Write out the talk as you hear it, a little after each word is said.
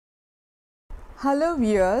Hello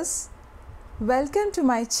viewers, welcome to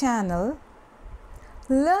my channel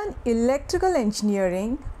Learn Electrical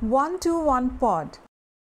Engineering 121 Pod.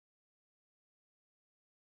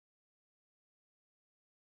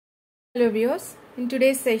 Hello viewers, in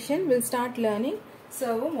today's session we'll start learning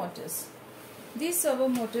servo motors. These servo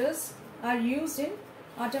motors are used in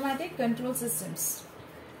automatic control systems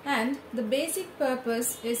and the basic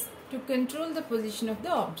purpose is to control the position of the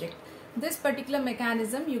object. This particular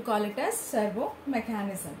mechanism you call it as servo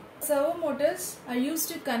mechanism. Servo motors are used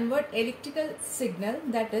to convert electrical signal,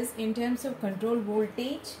 that is in terms of control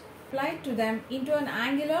voltage, applied to them into an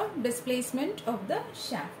angular displacement of the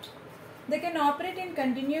shaft. They can operate in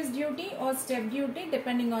continuous duty or step duty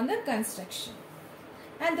depending on the construction.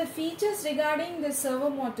 And the features regarding the servo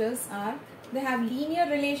motors are they have linear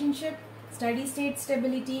relationship, steady state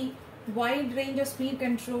stability, wide range of speed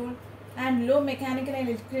control, and low mechanical and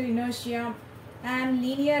electrical inertia, and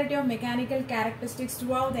linearity of mechanical characteristics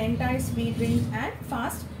throughout the entire speed range, and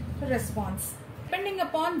fast response. Depending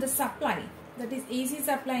upon the supply, that is AC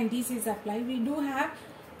supply and DC supply, we do have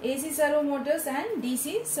AC servo motors and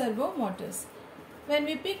DC servo motors. When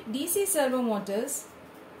we pick DC servo motors,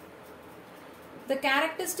 the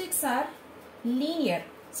characteristics are linear,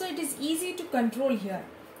 so it is easy to control here.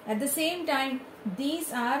 At the same time,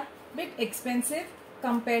 these are a bit expensive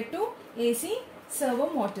compared to AC servo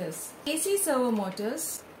motors. AC servo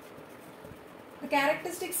motors, the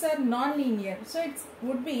characteristics are non-linear, so it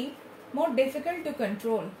would be more difficult to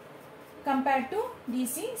control compared to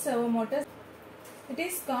DC servo motors. It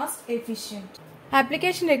is cost efficient.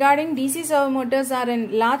 Application regarding DC servo motors are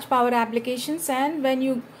in large power applications, and when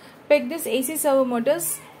you pick this AC servo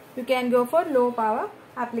motors, you can go for low power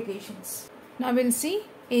applications. Now we'll see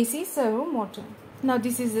AC servo motor. Now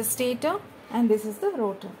this is the stator and this is the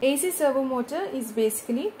rotor. AC servo motor is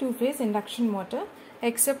basically two-phase induction motor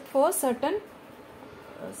except for certain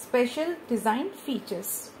special design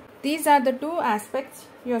features. These are the two aspects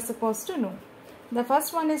you are supposed to know. The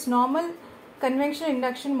first one is normal conventional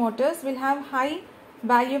induction motors will have high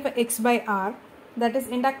value of X by R, that is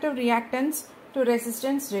inductive reactance to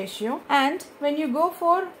resistance ratio, and when you go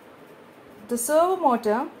for the servo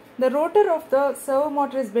motor, the rotor of the servo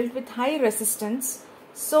motor is built with high resistance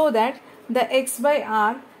so that the X by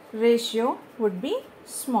R ratio would be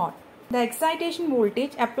small. The excitation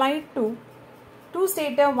voltage applied to two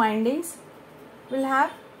stator windings will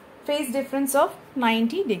have phase difference of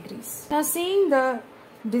 90 degrees. Now seeing the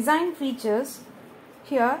design features,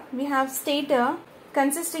 here we have stator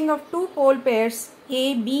consisting of two pole pairs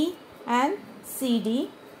A, B and C, D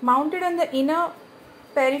mounted on the inner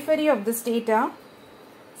periphery of the stator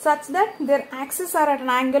such that their axes are at an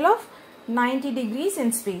angle of 90 degrees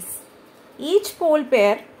in space. Each pole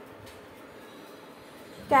pair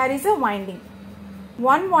carries a winding.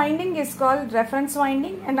 One winding is called reference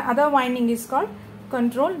winding and the other winding is called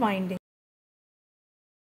control winding.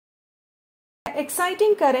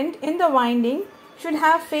 Exciting current in the winding should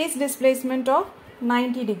have phase displacement of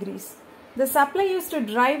 90 degrees. The supply used to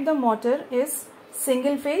drive the motor is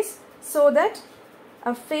single phase, so that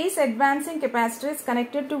a phase advancing capacitor is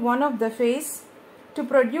connected to one of the phase to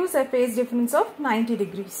produce a phase difference of 90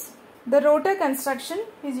 degrees. The rotor construction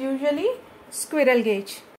is usually squirrel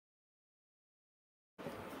cage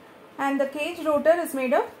and the cage rotor is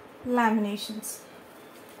made of laminations.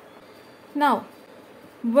 Now,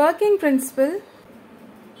 working principle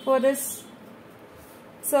for this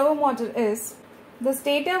servo motor is the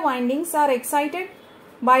stator windings are excited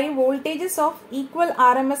by voltages of equal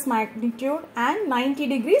RMS magnitude and 90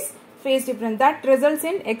 degrees phase difference. That results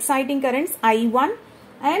in exciting currents I1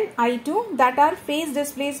 and I2 that are phase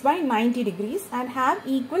displaced by 90 degrees and have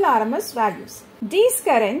equal RMS values. These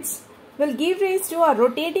currents will give rise to a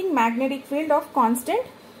rotating magnetic field of constant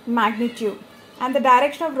magnitude, and the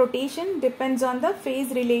direction of rotation depends on the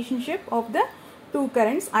phase relationship of the two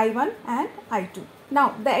currents I1 and I2.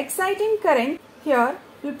 Now the exciting current here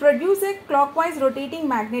will produce a clockwise rotating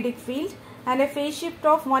magnetic field and a phase shift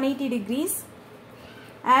of 180 degrees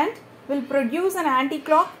and will produce an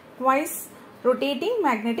anti-clockwise rotating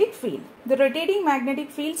magnetic field. The rotating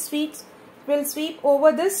magnetic field will sweep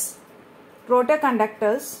over this rotor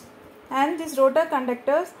conductors, and these rotor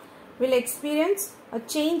conductors will experience a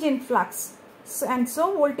change in flux, and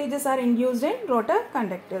so voltages are induced in rotor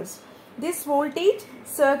conductors. This voltage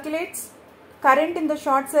circulates current in the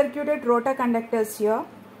short circuited rotor conductors here,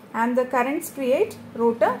 and the currents create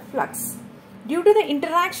rotor flux. Due to the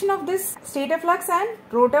interaction of this stator flux and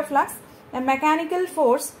rotor flux, a mechanical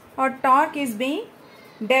force or torque is being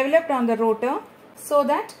developed on the rotor so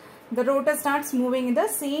that the rotor starts moving in the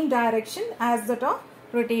same direction as that of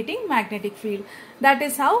rotating magnetic field. That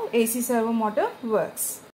is how AC servo motor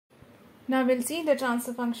works. Now we'll see the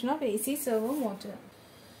transfer function of AC servo motor.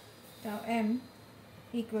 Tau M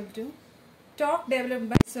equal to torque developed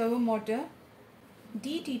by servo motor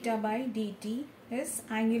d theta by dt is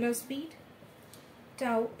angular speed.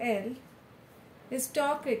 Tau L is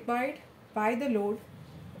torque required by the load.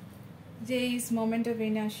 J is moment of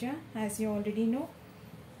inertia, as you already know.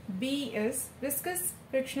 B is viscous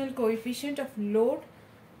frictional coefficient of load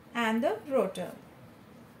and the rotor.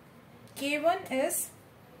 K1 is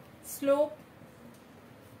slope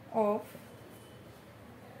of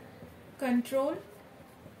control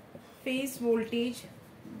phase voltage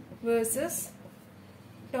versus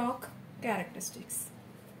torque characteristics.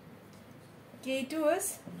 K2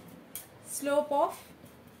 is slope of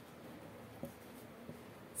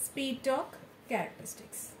speed torque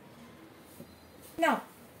characteristics. Now,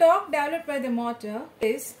 torque developed by the motor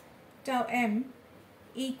is tau M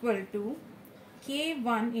equal to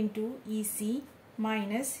K1 into EC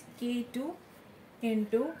minus K2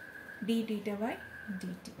 into d theta by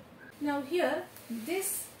dt. Now here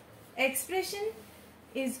this expression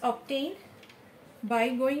is obtained by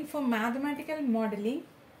going for mathematical modeling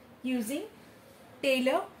using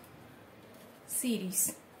Taylor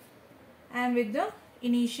series and with the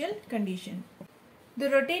initial condition. The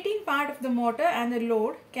rotating part of the motor and the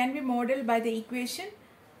load can be modeled by the equation.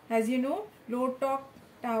 As you know, load torque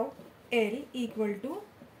tau L equal to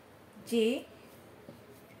J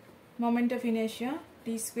moment of inertia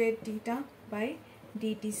d square theta by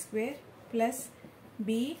dt square plus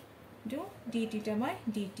B to d theta by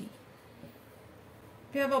dt.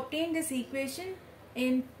 We have obtained this equation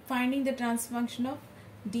in finding the transfer function of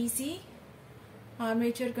DC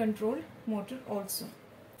armature controlled motor also.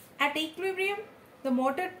 At equilibrium, the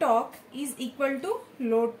motor torque is equal to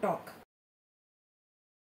load torque.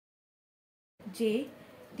 J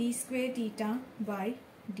d square theta by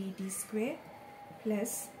dt square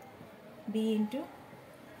plus B into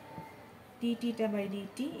d theta by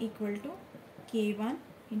dt equal to K1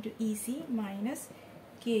 into EC minus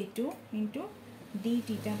K2 into d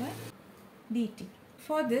theta by dt.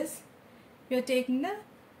 For this, we are taking the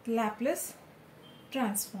Laplace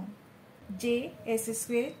transform. J s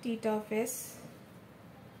square theta of s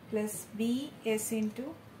plus B s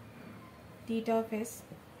into theta of s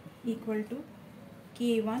equal to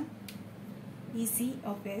K1 EC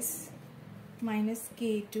of s minus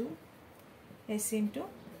K2 s into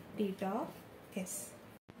theta of s.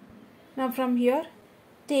 Now from here,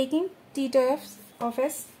 taking theta of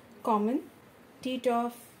s common, theta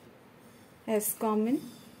of s common,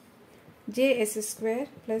 j s square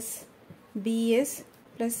plus bs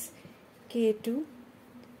plus K2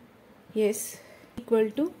 s equal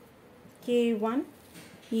to K1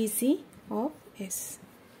 EC of s.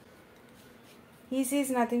 EC is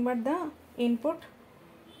nothing but the input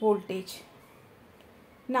voltage.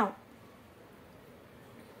 Now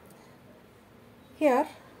here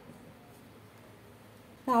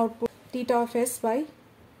the output theta of s by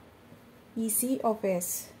EC of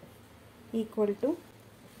s equal to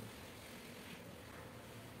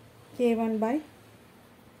K1 by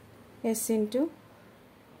s into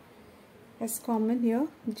s common here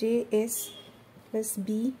js plus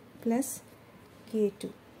b plus K2.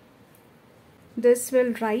 This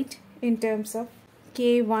will write in terms of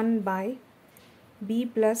K1 by b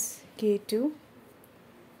plus K2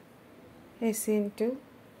 s into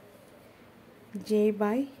j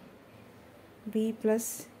by b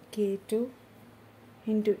plus K2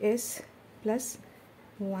 into s plus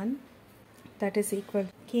 1, that is equal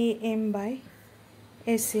Km by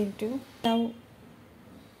s into tau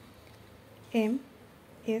m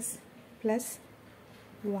s plus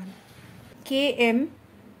 1. Km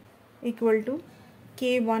equal to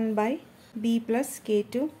K1 by b plus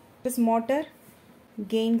K2 is motor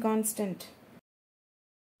gain constant.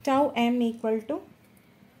 Tau m equal to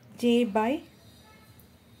j by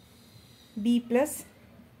b plus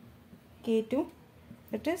K2,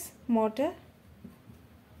 that is motor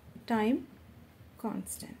time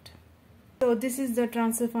constant. So this is the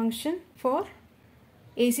transfer function for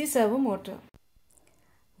AC servo motor.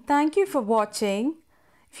 Thank you for watching.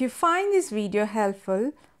 If you find this video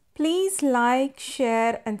helpful, please like,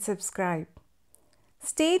 share and subscribe.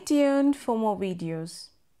 Stay tuned for more videos.